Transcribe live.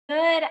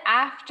Good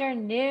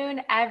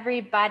afternoon,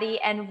 everybody,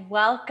 and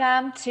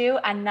welcome to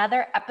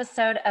another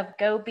episode of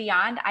Go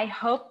Beyond. I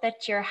hope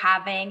that you're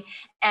having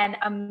an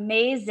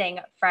amazing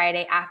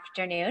Friday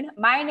afternoon.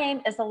 My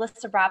name is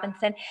Alyssa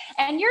Robinson,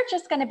 and you're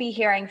just going to be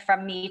hearing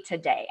from me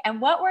today.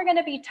 And what we're going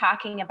to be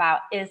talking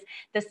about is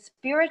the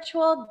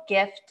spiritual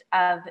gift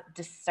of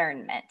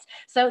discernment.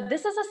 So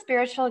this is a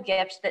spiritual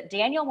gift that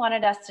Daniel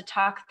wanted us to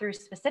talk through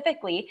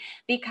specifically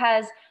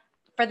because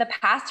for the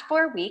past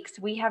 4 weeks,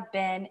 we have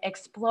been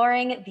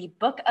exploring the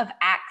book of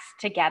Acts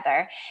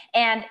together.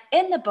 And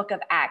in the book of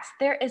Acts,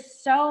 there is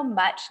so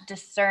much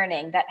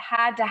discerning that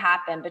had to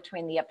happen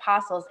between the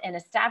apostles in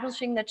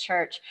establishing the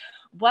church.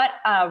 What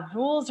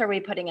rules are we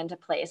putting into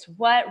place?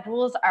 What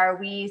rules are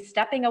we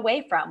stepping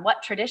away from?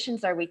 What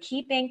traditions are we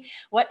keeping?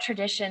 What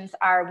traditions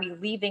are we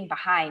leaving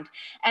behind?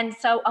 And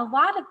so a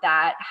lot of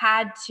that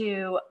had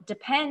to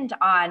depend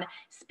on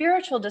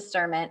spiritual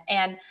discernment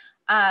and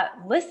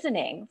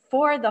listening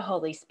for the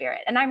Holy Spirit.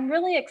 And I'm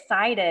really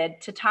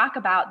excited to talk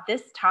about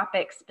this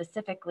topic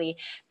specifically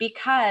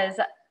because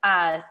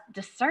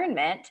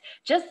discernment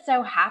just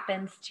so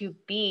happens to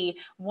be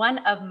one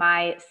of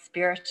my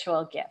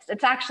spiritual gifts.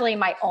 It's actually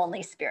my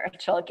only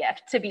spiritual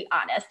gift, to be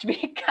honest,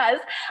 because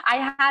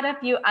I had a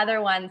few other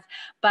ones,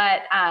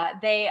 but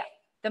the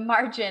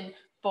margin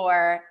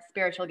for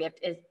spiritual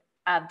gift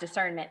of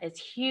discernment is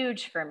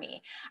huge for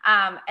me.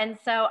 And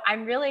so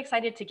I'm really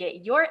excited to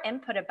get your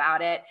input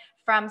about it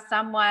from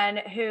someone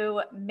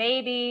who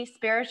maybe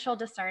spiritual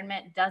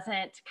discernment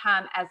doesn't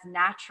come as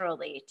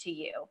naturally to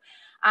you.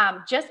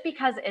 Just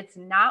because it's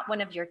not one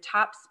of your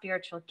top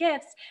spiritual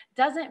gifts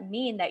doesn't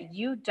mean that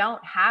you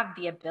don't have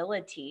the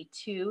ability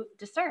to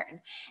discern.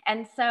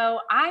 And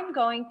so I'm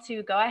going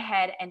to go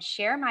ahead and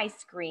share my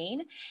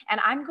screen, and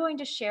I'm going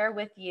to share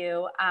with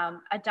you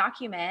a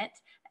document,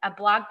 a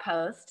blog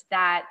post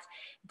that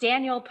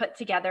Daniel put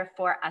together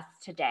for us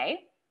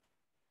today.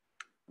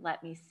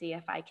 Let me see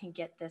if I can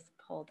get this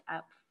pulled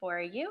up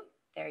for you.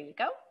 There you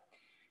go.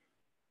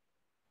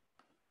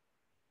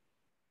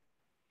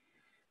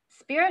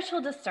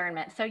 Spiritual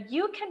discernment. So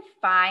you can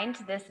find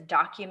this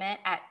document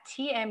at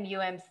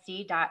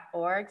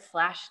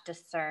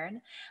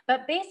tmumc.org/discern.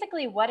 But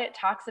basically what it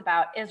talks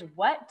about is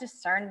what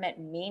discernment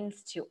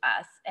means to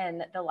us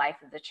in the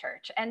life of the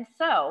church. And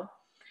so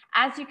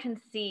as you can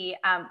see,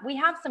 we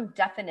have some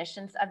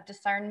definitions of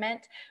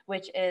discernment,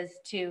 which is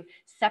to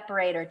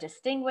separate or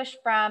distinguish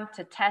from,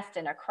 to test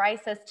in a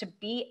crisis, to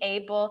be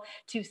able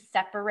to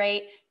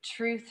separate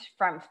truth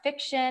from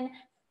fiction,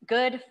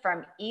 good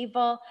from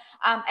evil.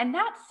 And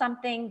that's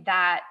something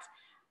that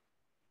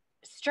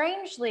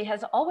strangely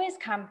has always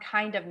come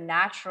kind of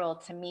natural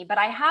to me, but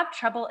I have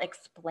trouble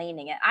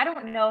explaining it. I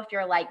don't know if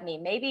you're like me.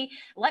 Maybe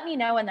let me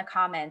know in the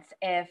comments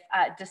if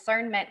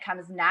discernment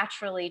comes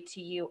naturally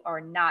to you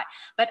or not.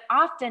 But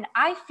often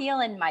I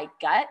feel in my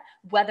gut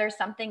whether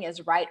something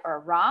is right or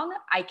wrong.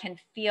 I can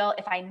feel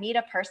if I meet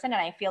a person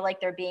and I feel like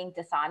they're being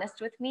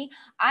dishonest with me,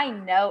 I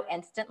know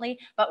instantly.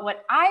 But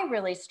what I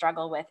really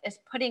struggle with is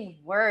putting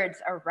words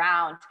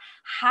around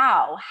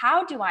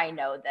how do I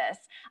know this?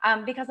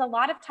 Because a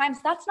lot of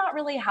times that's not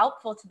really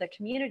helpful to the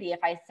community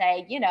if I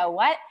say, you know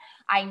what,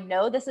 I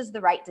know this is the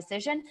right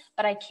decision,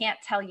 but I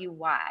can't tell you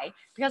why.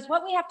 Because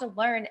what we have to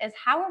learn is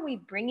how are we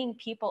bringing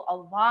people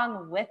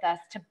along with us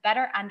to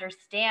better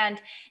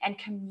understand and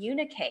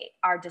communicate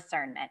our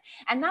discernment.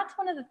 And that's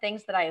one of the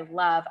things that I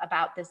love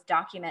about this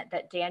document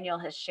that Daniel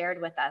has shared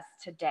with us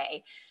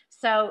today.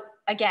 So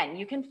again,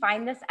 you can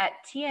find this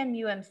at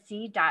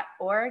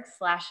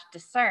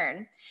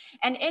tmumc.org/discern.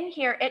 And in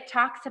here, it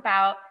talks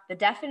about the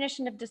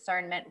definition of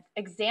discernment,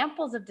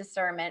 examples of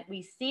discernment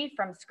we see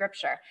from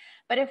scripture.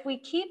 But if we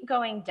keep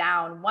going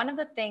down, one of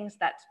the things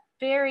that's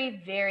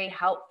very, very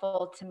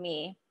helpful to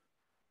me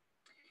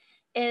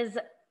is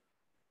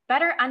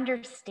better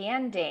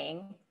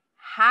understanding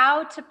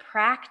how to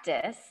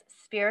practice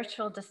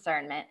spiritual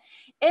discernment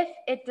if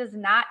it does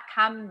not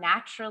come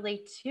naturally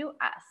to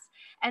us.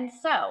 And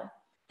so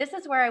this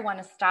is where I want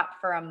to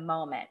stop for a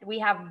moment. We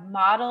have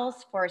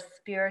models for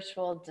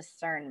spiritual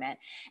discernment.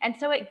 And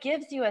so it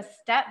gives you a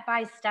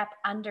step-by-step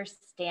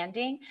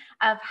understanding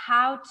of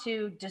how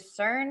to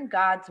discern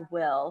God's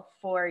will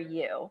for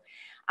you.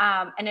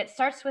 And it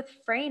starts with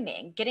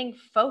framing, getting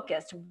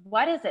focused.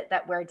 What is it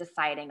that we're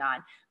deciding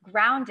on?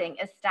 Grounding,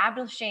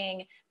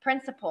 establishing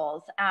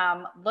principles,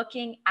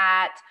 looking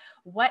at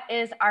what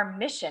is our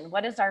mission,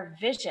 what is our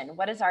vision,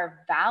 what is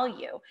our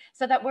value,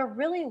 so that we're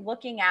really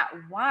looking at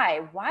why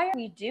are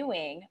we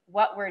doing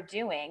what we're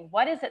doing?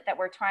 What is it that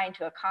we're trying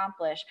to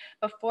accomplish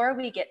before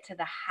we get to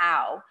the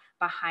how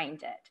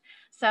behind it?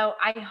 So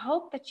I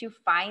hope that you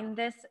find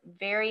this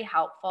very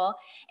helpful.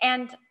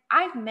 And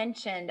I've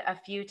mentioned a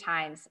few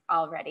times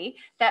already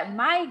that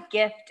my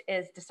gift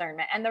is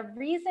discernment. And the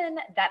reason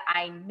that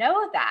I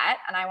know that,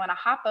 and I want to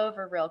hop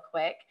over real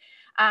quick,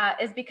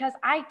 is because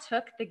I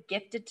took the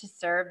Gifted to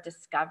Serve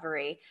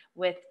Discovery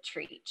with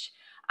Trietsch.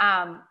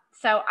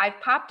 So I've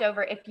popped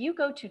over, if you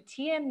go to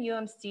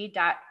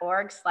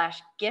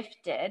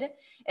tmumc.org/gifted,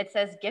 it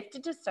says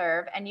gifted to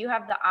serve, and you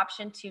have the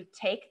option to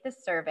take the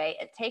survey.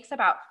 It takes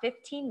about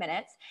 15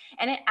 minutes,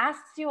 and it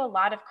asks you a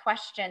lot of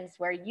questions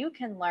where you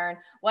can learn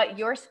what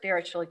your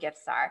spiritual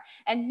gifts are.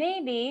 And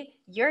maybe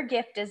your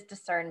gift is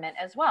discernment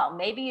as well.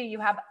 Maybe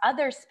you have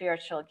other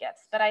spiritual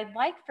gifts, but I'd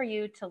like for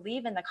you to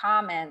leave in the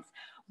comments,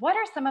 what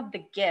are some of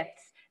the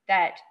gifts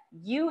that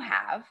you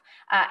have,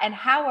 and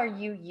how are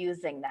you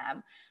using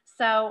them?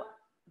 So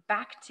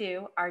back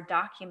to our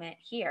document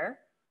here,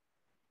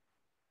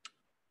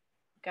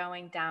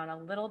 going down a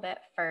little bit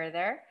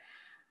further.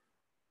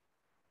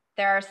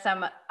 There are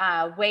some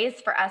ways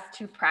for us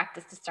to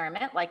practice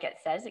discernment. Like it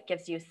says, it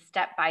gives you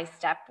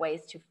step-by-step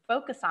ways to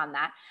focus on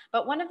that.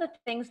 But one of the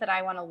things that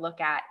I want to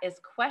look at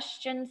is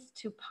questions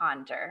to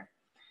ponder.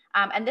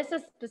 And this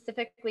is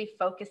specifically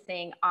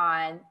focusing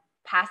on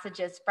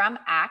passages from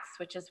Acts,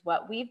 which is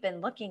what we've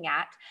been looking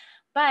at.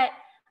 But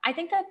I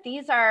think that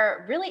these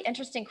are really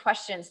interesting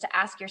questions to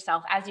ask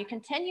yourself as you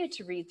continue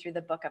to read through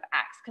the book of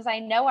Acts, because I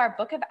know our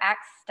book of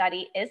Acts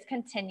study is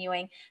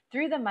continuing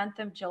through the month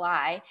of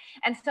July.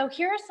 And so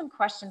here are some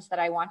questions that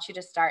I want you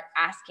to start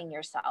asking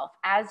yourself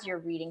as you're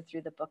reading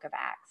through the book of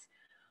Acts.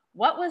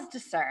 What was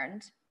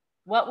discerned?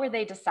 What were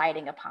they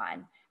deciding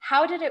upon?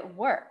 How did it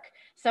work?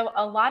 So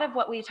a lot of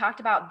what we talked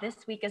about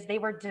this week is they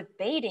were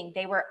debating,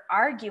 they were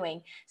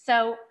arguing.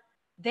 So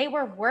they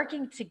were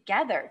working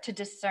together to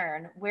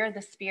discern where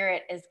the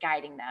Spirit is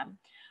guiding them.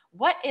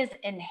 What is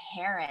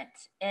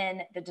inherent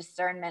in the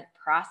discernment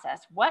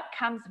process? What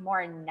comes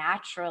more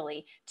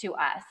naturally to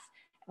us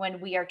when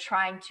we are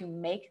trying to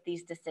make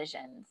these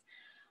decisions?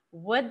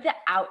 Would the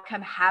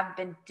outcome have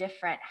been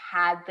different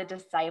had the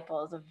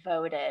disciples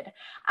voted?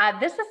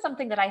 This is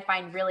something that I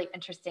find really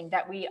interesting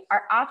that we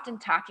are often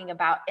talking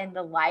about in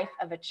the life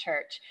of a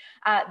church.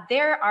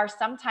 There are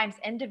sometimes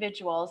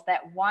individuals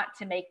that want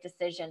to make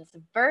decisions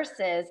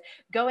versus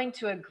going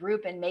to a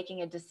group and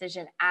making a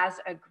decision as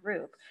a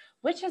group.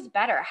 Which is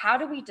better? How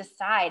do we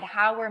decide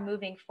how we're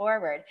moving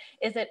forward?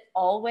 Does it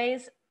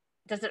always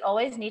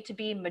need to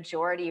be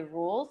majority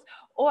rules?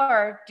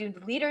 Or do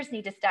leaders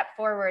need to step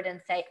forward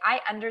and say, I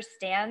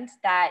understand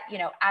that,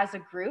 as a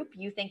group,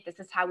 you think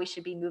this is how we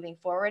should be moving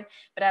forward.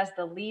 But as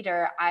the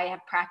leader, I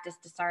have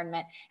practiced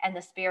discernment and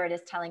the Spirit is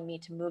telling me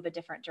to move a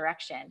different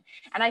direction.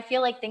 And I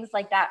feel like things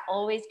like that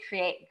always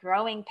create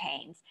growing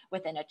pains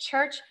within a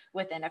church,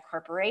 within a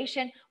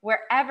corporation,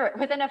 wherever,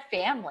 within a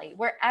family,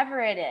 wherever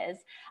it is.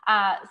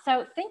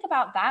 So think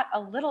about that a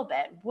little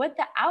bit. Would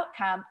the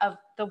outcome of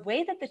the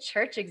way that the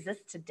church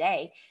exists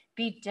today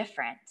be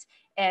different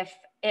if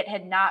it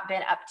had not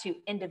been up to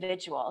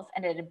individuals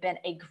and it had been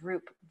a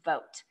group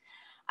vote?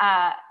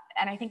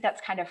 And I think that's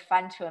kind of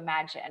fun to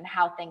imagine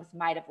how things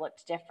might have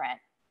looked different.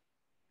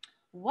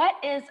 What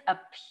is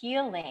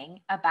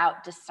appealing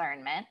about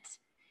discernment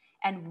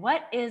and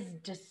what is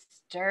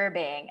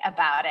disturbing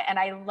about it? And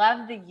I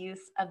love the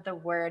use of the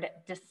word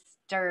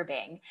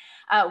disturbing.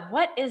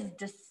 What is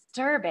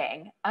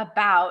disturbing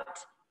about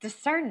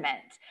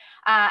discernment?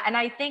 And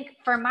I think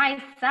for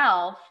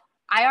myself,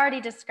 I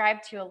already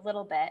described to you a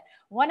little bit.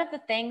 One of the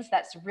things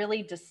that's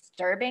really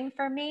disturbing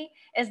for me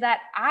is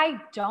that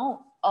I don't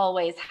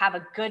always have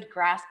a good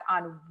grasp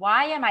on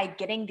why am I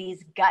getting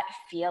these gut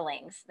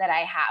feelings that I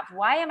have?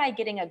 Why am I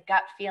getting a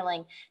gut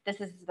feeling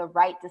this is the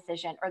right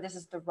decision or this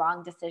is the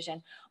wrong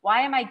decision?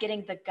 Why am I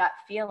getting the gut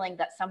feeling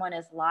that someone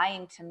is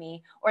lying to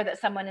me or that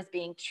someone is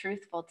being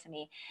truthful to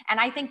me? And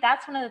I think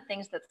that's one of the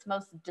things that's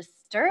most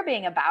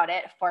disturbing about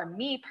it for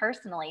me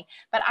personally.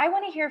 But I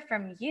want to hear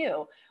from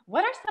you.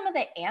 What are some of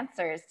the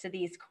answers to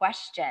these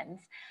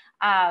questions?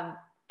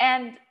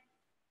 And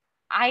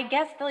I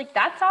guess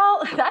that's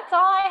all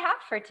I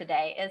have for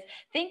today is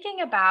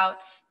thinking about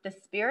the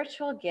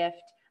spiritual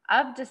gift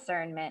of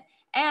discernment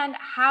and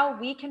how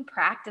we can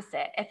practice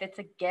it if it's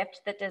a gift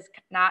that does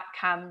not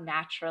come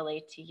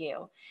naturally to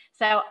you.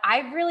 So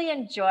I've really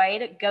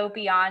enjoyed Go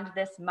Beyond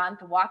this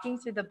month, walking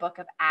through the book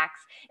of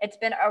Acts. It's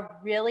been a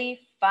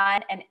really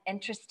fun and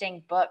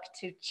interesting book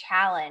to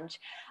challenge.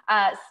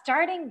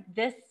 Starting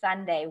this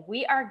Sunday,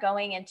 we are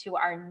going into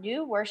our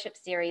new worship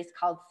series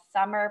called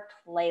Summer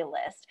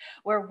Playlist,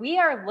 where we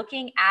are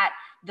looking at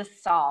the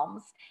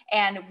Psalms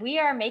and we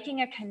are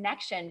making a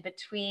connection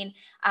between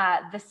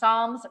the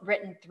Psalms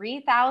written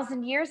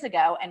 3,000 years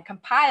ago and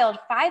compiled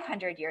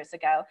 500 years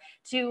ago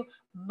to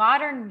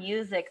modern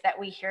music that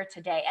we hear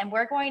today. And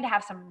we're going to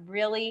have some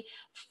really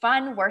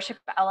fun worship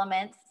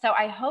elements. So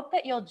I hope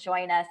that you'll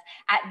join us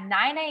at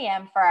 9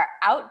 a.m. for our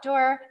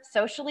outdoor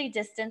socially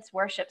distanced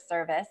worship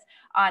service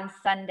on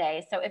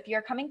Sunday. So if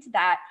you're coming to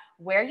that,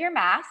 wear your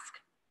mask,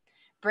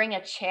 bring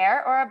a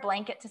chair or a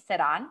blanket to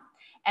sit on,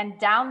 and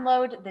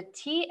download the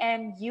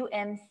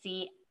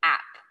TMUMC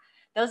app.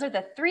 Those are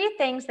the 3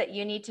 things that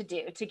you need to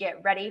do to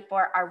get ready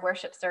for our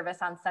worship service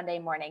on Sunday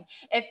morning.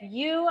 If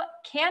you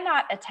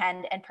cannot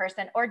attend in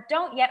person or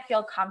don't yet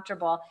feel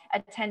comfortable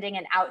attending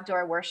an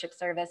outdoor worship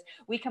service,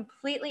 we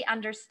completely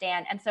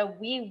understand. And so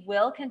we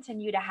will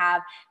continue to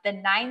have the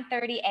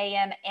 9:30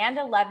 a.m. and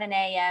 11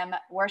 a.m.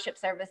 worship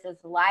services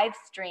live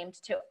streamed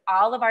to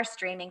all of our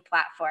streaming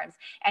platforms.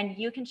 And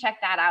you can check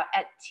that out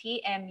at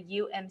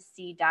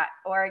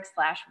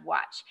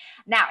tmumc.org/watch.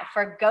 Now,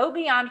 for Go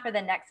Beyond for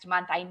the next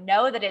month, I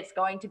know that it's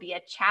going to be a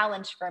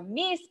challenge for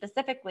me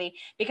specifically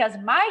because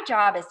my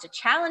job is to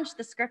challenge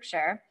the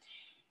scripture.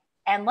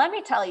 And let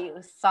me tell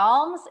you,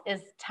 Psalms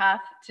is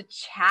tough to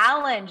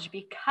challenge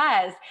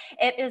because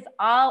it is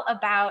all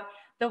about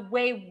the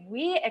way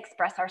we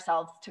express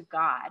ourselves to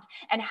God.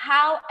 And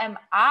how am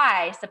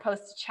I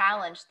supposed to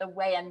challenge the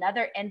way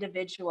another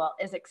individual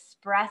is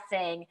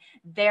expressing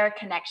their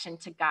connection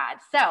to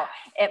God? So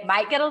it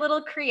might get a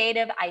little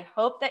creative. I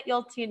hope that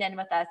you'll tune in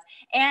with us.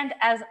 And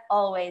as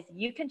always,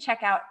 you can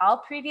check out all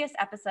previous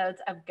episodes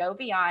of Go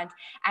Beyond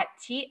at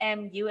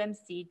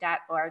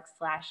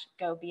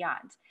tmumc.org/go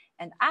beyond.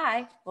 And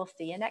I will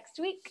see you next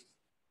week.